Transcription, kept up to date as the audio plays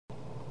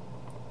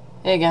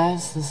Hey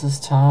guys, this is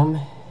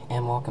Tom,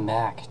 and welcome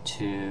back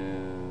to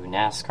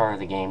NASCAR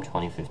The Game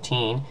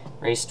 2015,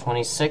 Race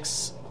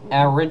 26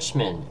 at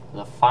Richmond,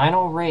 the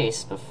final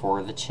race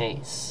before the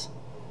chase.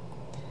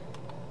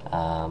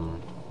 So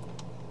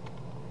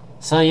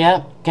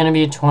yeah, gonna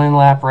be a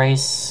 20-lap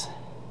race.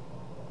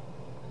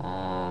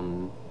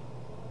 I'm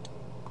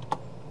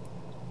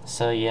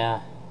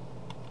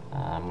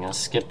gonna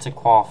skip to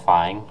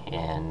qualifying,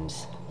 and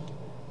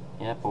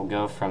yep, we'll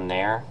go from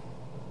there.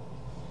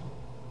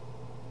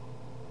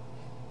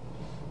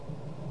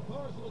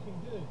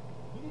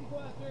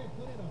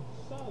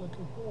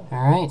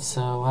 Alright,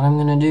 so what I'm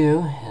going to do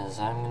is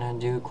I'm going to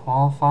do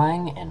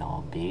qualifying, and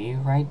I'll be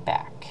right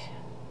back.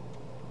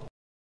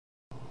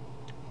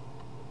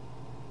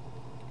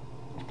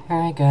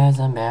 Alright guys,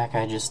 I'm back.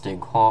 I just did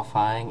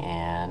qualifying,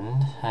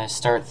 and I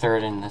start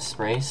third in this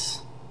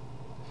race.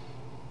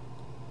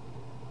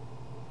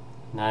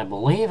 And I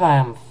believe I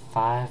am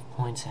 5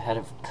 points ahead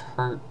of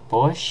Kurt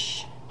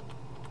Busch.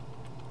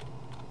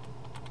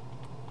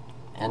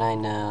 And I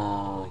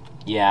know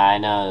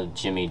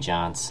Jimmy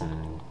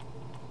Johnson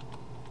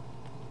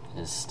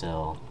is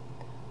still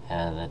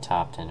at the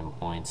top 10 in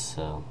points,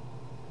 so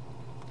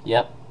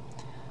yep.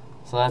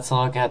 So let's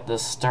look at the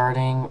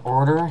starting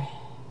order.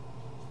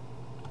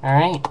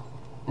 Alright,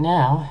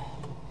 now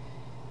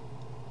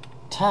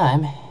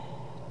time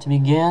to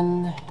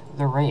begin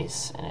the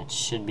race, and it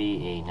should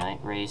be a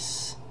night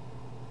race.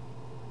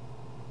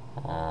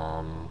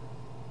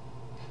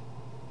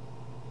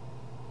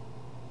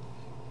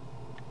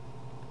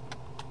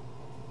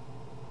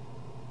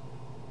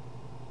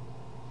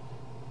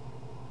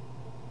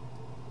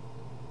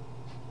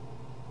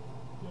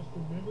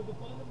 Remember the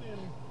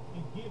fundamentals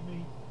and give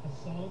me a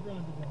solid run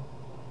today.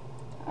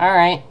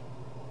 Alright,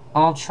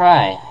 I'll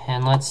try,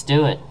 and let's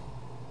do it.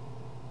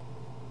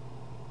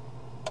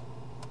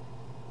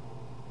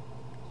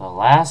 The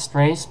last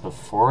race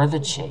before the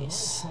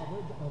chase.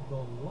 Of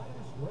the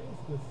last race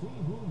to see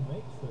who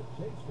makes the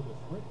chase for the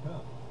Sprint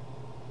Cup.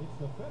 It's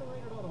the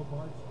Federated Auto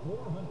Parts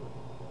 400.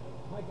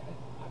 Like, I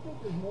think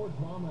there's more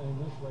drama in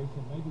this race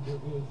than maybe there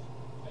is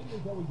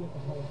until we get the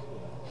whole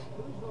thing.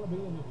 Who's going to be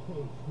in the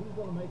chase? Who's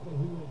going to make it?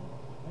 Who is?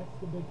 That's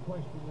the big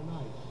question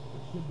tonight.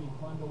 It should be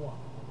fun to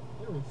watch.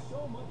 There is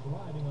so much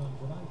riding on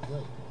tonight's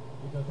race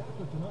because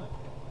after tonight,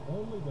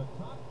 only the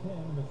top 10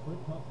 in the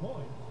Sprint Cup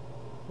points,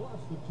 plus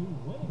the two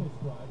winningest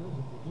drivers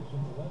in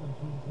positions 11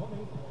 through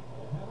 20,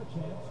 will have a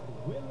chance to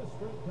win the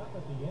Sprint Cup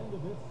at the end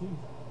of this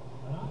season.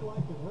 And I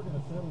like that we're going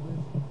to settle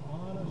this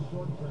on a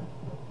short track,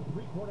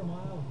 3/4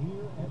 mile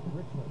here at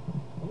Richmond.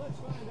 Well, let's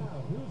find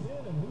out who's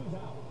in and who's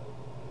out.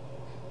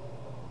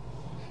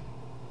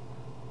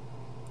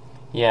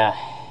 Yeah.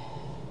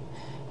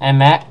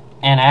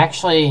 And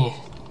actually,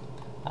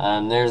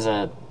 there's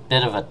a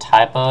bit of a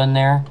typo in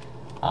there.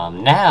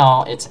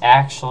 Now, it's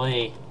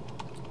actually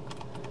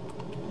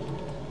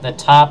the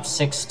top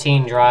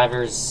 16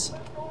 drivers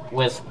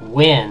with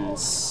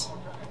wins.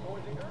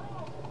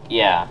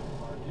 Yeah,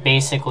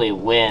 basically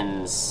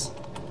wins.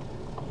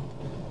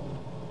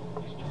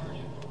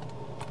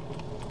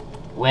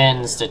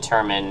 Wins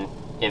determine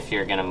if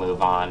you're going to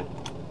move on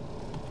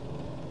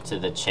to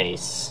the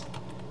chase.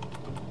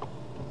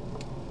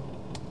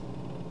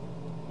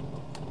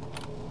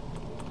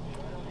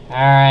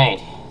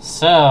 Alright,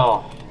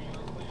 so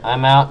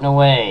I'm out and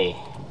away.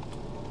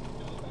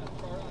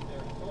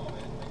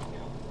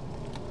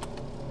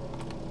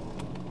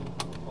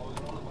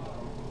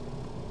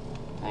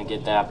 I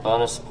get that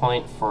bonus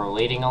point for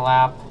leading a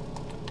lap.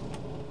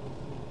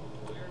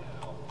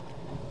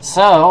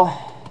 So,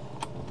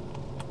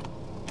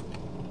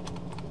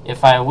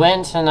 if I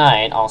win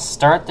tonight, I'll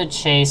start the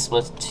chase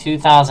with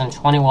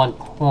 2,021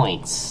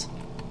 points.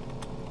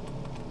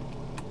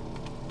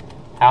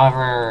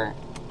 However,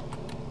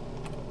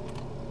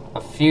 a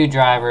few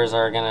drivers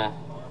are gonna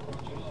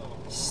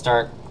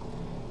start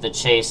the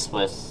chase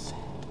with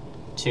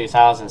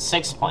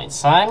 2,006 points.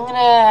 So I'm gonna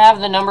have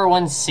the number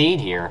 1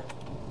 seed here,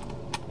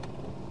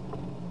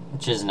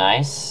 which is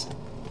nice.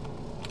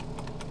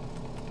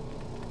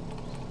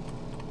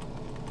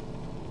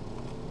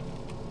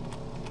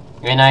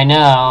 And I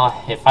know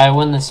if I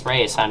win this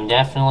race, I'm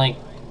definitely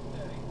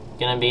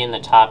gonna be in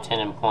the top 10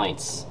 in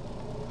points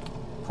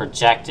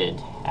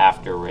projected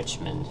after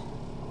Richmond.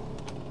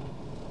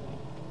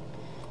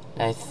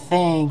 I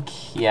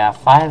think, yeah,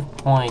 5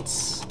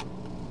 points.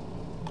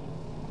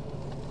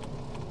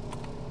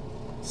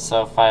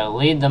 So if I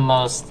lead the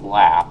most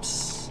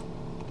laps,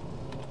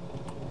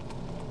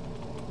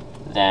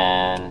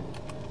 then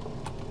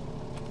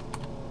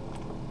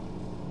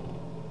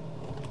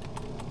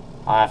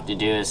all I have to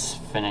do is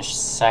finish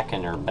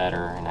second or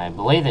better, and I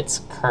believe it's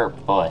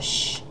Kurt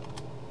Busch.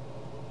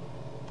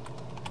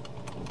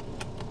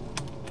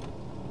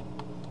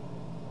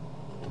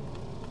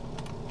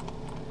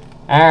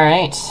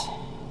 Alright.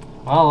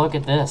 Well, look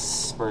at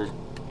this.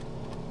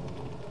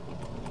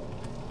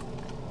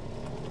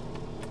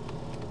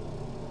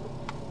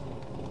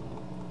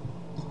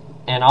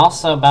 And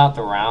also about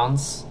the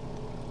rounds.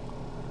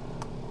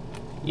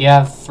 You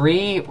have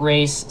 3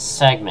 race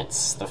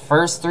segments. The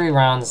first 3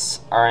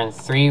 rounds are in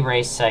 3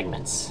 race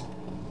segments.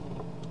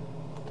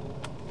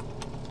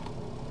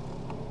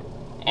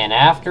 And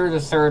after the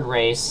 3rd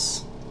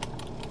race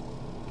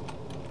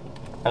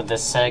of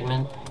this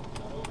segment,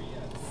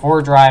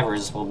 4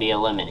 drivers will be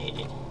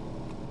eliminated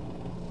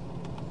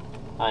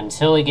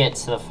until we get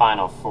to the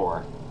final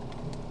 4.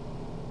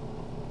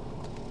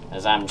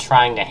 As I'm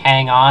trying to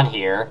hang on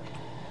here.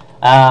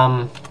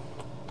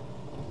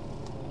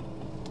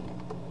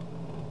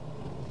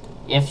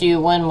 If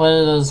you win one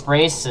of those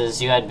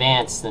races, you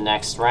advance the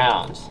next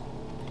round.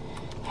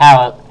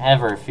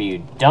 However, if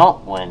you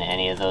don't win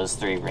any of those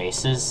 3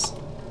 races,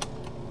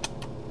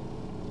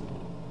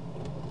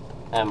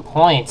 then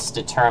points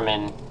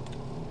determine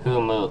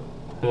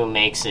who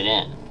makes it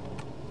in.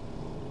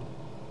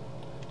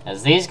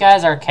 As these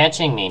guys are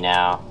catching me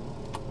now.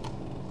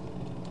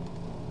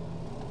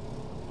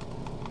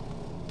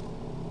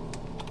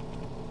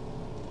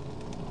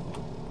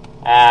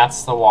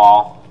 That's the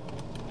wall.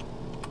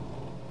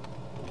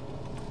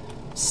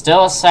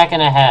 Still a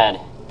second ahead.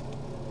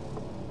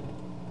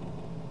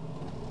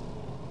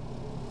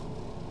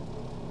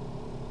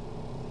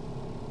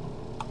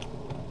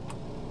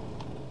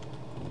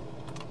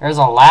 There's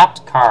a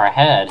lapped car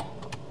ahead.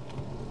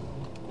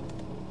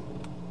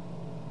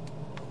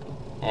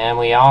 And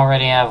we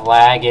already have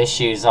lag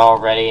issues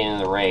already in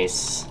the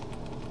race.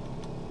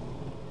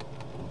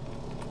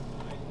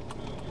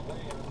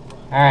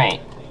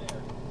 Alright.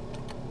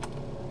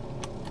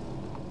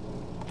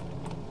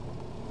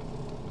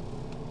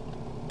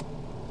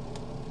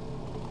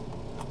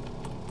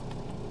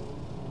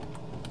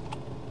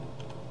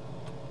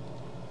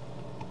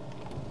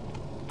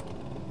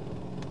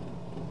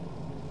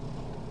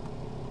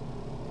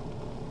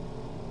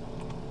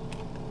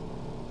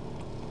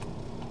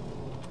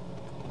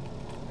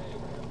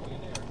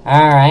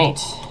 Alright.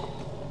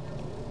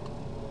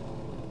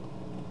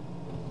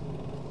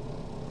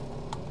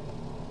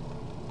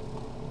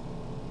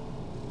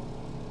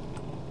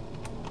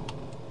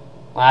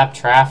 Lap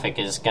traffic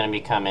is going to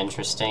become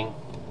interesting.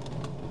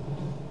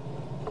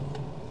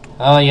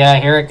 Oh yeah,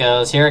 here it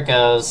goes, here it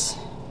goes.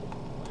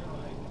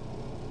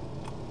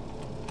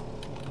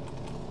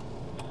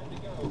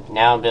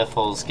 Now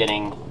Biffle's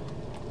getting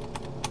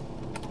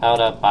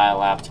held up by a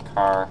lapped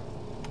car.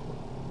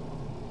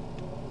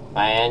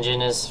 My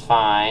engine is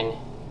fine.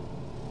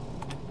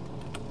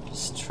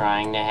 Just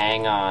trying to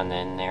hang on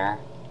in there.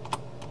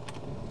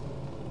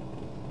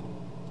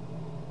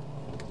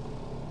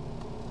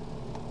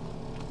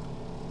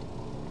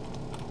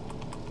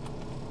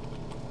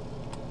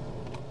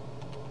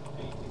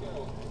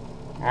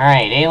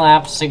 Alright, 8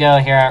 laps to go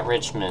here at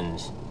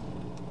Richmond.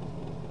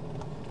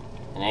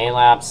 And 8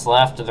 laps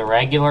left of the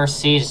regular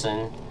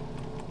season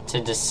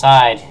to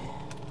decide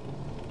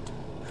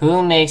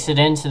who makes it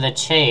into the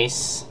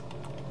chase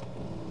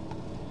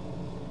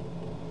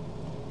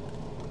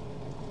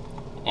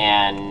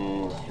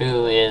and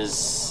who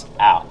is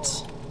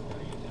out.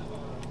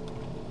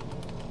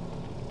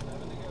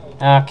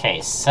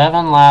 Okay,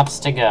 7 laps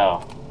to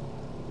go.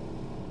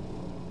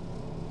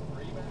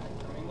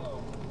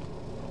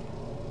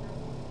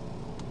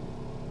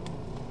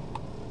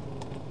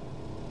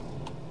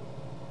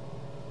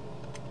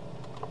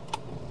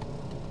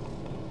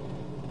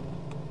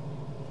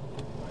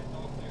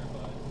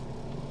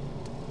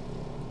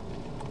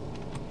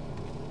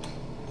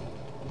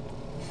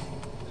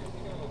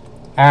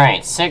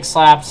 Alright, 6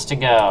 laps to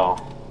go.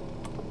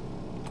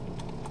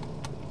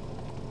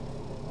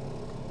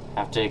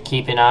 Have to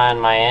keep an eye on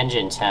my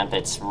engine temp.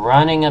 It's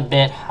running a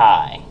bit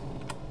high.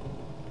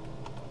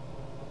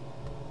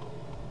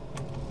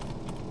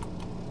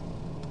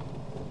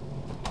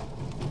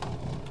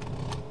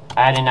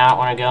 I did not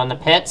want to go in the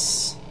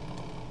pits.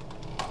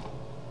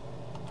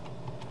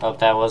 Hope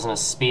that wasn't a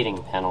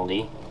speeding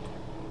penalty,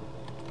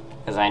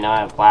 because I know I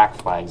have black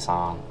flags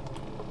on.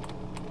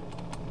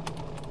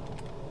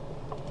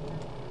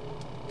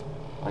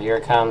 Well,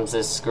 here comes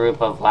this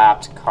group of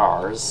lapped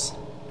cars.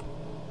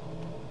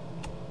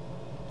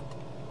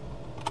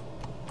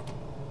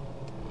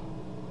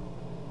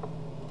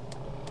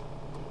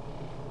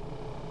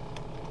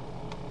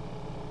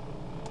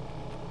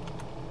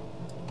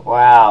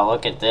 Wow,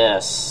 look at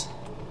this.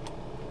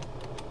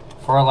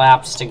 4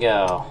 laps to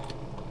go.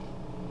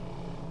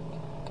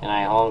 Can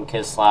I hold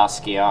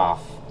Kieslowski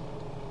off?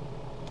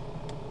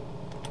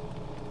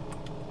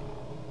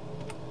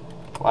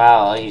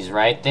 Wow, he's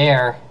right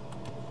there.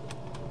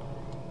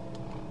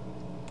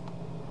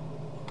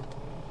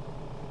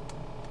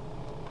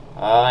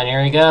 Oh, and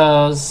here he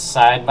goes,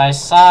 side by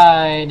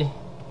side.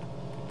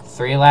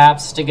 3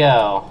 laps to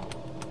go.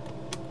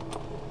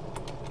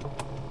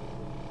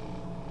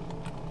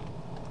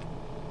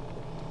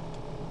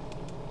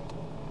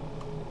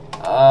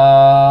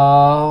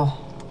 Oh.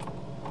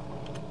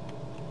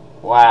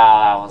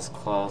 Wow, that was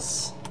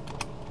close.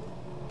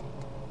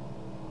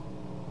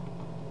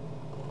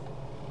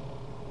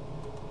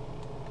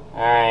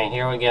 Alright,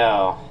 here we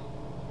go.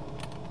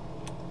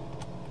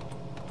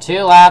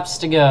 2 laps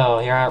to go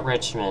here at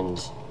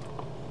Richmond.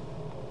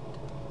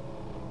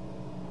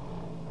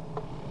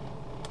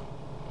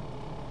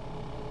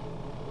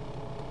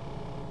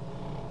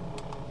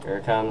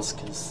 Here comes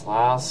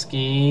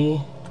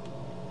Keselowski.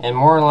 And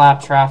more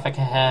lap traffic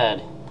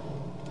ahead.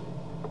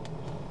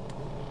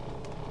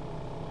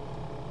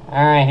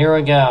 Alright, here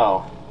we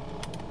go.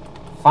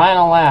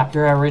 Final lap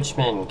here at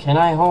Richmond. Can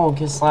I hold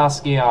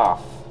Keselowski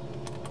off?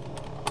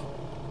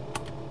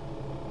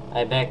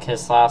 I bet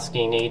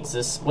Keselowski needs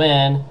this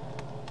win.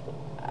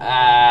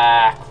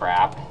 Ah,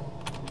 crap.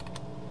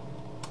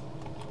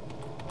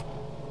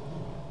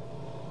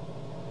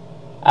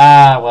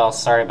 Well,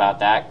 sorry about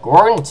that.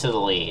 Gordon to the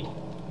lead.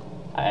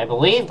 I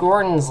believe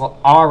Gordon's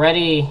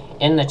already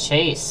in the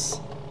chase.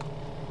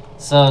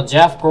 So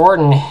Jeff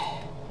Gordon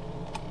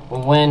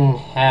will win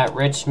at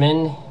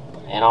Richmond,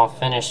 and I'll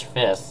finish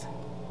 5th.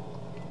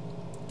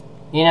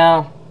 You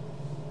know,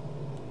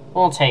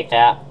 we'll take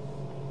that.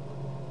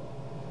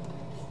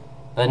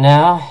 But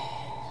now,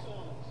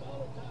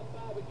 Solid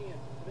top 5 again.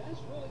 That's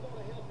really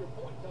going to help your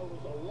point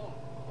totals a lot.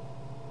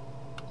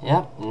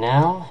 yep,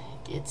 now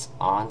it's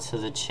on to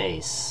the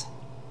chase.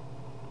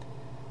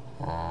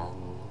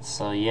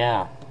 So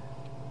yeah.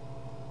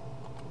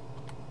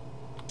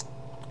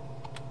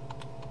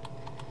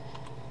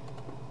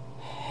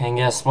 And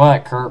guess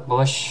what? Kurt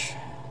Busch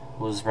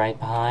was right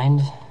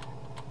behind.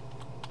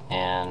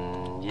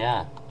 And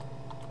yeah.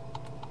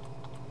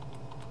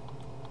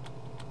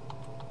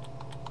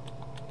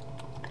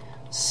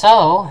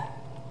 So,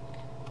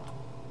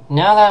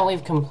 now that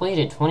we've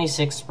completed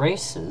 26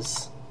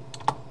 races,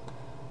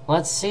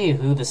 let's see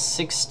who the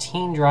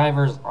 16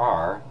 drivers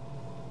are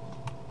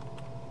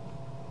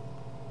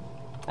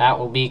that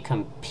will be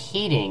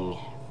competing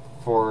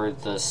for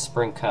the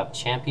Sprint Cup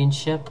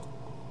Championship.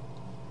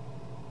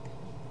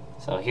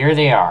 So here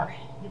they are.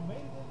 You made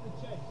it into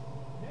the chase.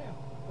 Now,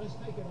 let's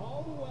take it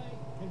all the way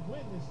and win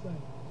this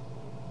thing.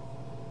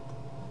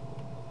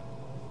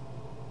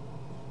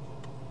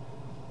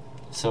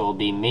 So it'll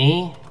be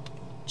me,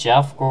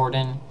 Jeff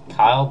Gordon,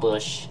 Kyle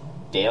Busch,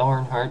 Dale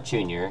Earnhardt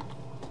Jr.,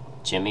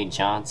 Jimmy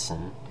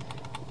Johnson.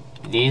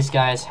 These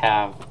guys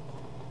have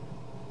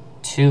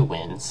 2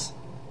 wins.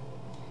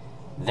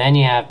 Then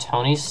you have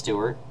Tony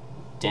Stewart,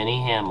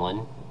 Denny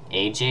Hamlin,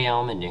 AJ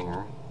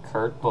Allmendinger,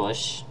 Kurt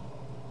Busch,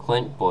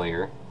 Clint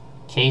Boyer,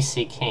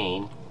 Casey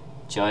Kane,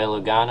 Joey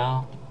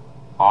Logano,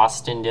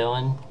 Austin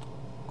Dillon,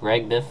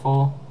 Greg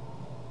Biffle,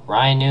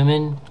 Ryan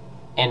Newman,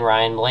 and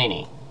Ryan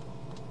Blaney.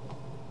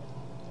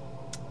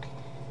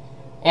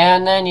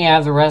 And then you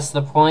have the rest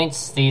of the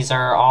points. These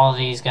are all of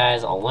these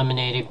guys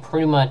eliminated.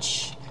 Pretty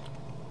much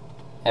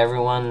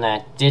everyone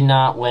that did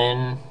not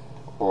win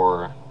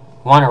or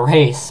won a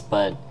race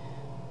but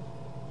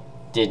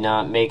did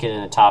not make it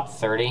in the top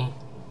 30.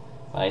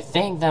 But I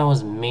think that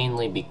was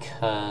mainly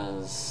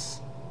because,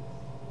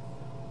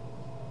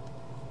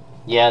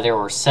 yeah, there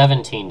were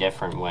 17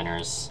 different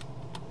winners.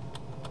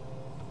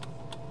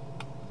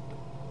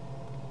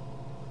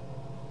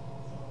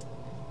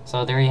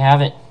 So there you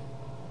have it.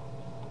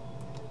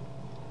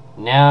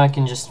 Now I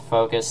can just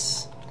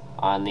focus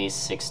on these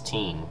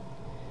 16.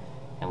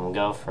 And we'll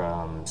go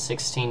from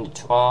 16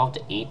 to 12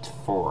 to 8 to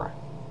 4.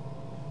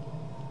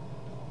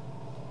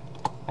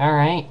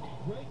 Alright.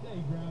 Great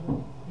day,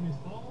 driver, and it's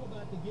all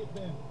about to get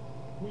better.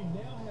 We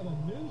now have a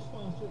new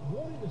sponsor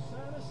wanting to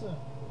sign us up.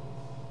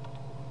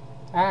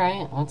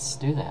 Alright, let's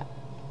do that.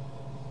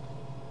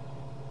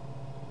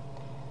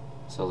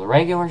 So the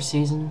regular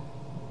season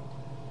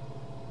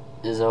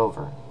is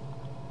over.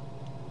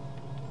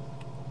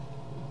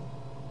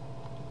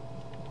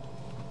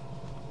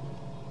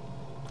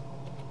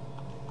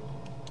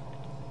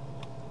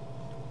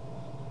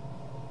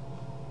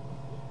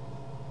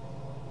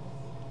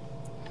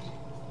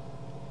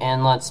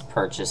 And let's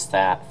purchase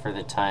that for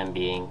the time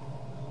being.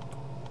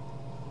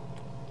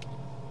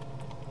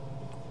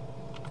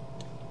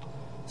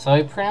 So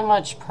we pretty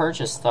much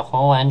purchased the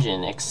whole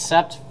engine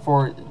except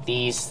for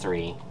these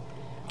 3.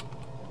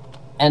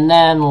 And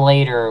then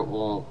later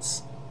we'll,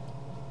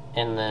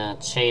 in the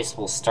chase,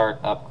 we'll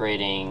start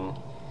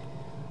upgrading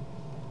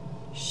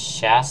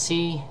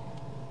chassis.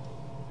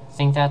 I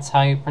think that's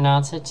how you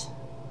pronounce it.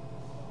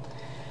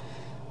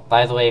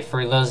 By the way,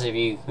 for those of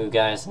you who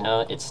guys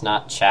know, it's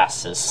not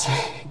chassis.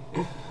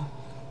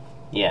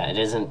 Yeah, it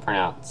isn't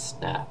pronounced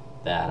that,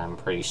 I'm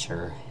pretty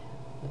sure.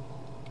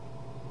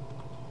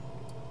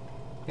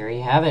 There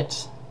you have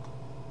it.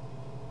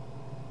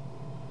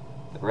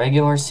 The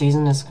regular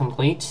season is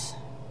complete.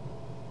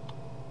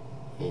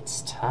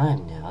 It's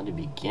time now to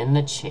begin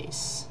the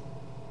chase.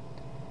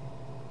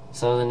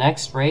 So the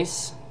next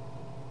race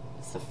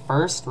is the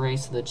first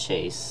race of the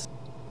chase.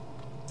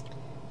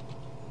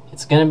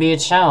 It's going to be a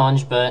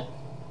challenge, but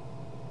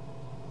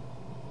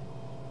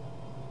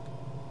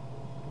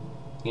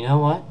you know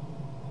what?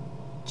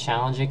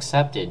 Challenge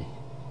accepted.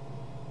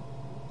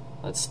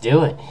 Let's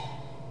do it.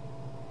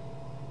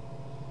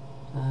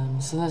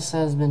 So this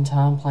has been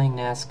Tom playing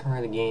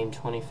NASCAR, the game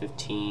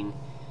 2015.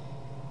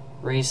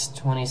 Race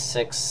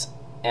 26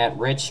 at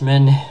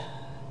Richmond.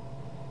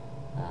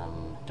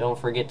 Don't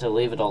forget to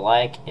leave it a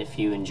like if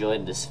you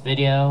enjoyed this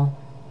video.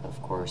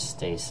 Of course,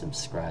 stay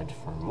subscribed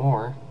for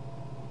more.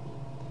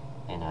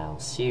 And I'll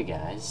see you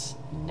guys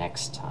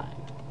next time.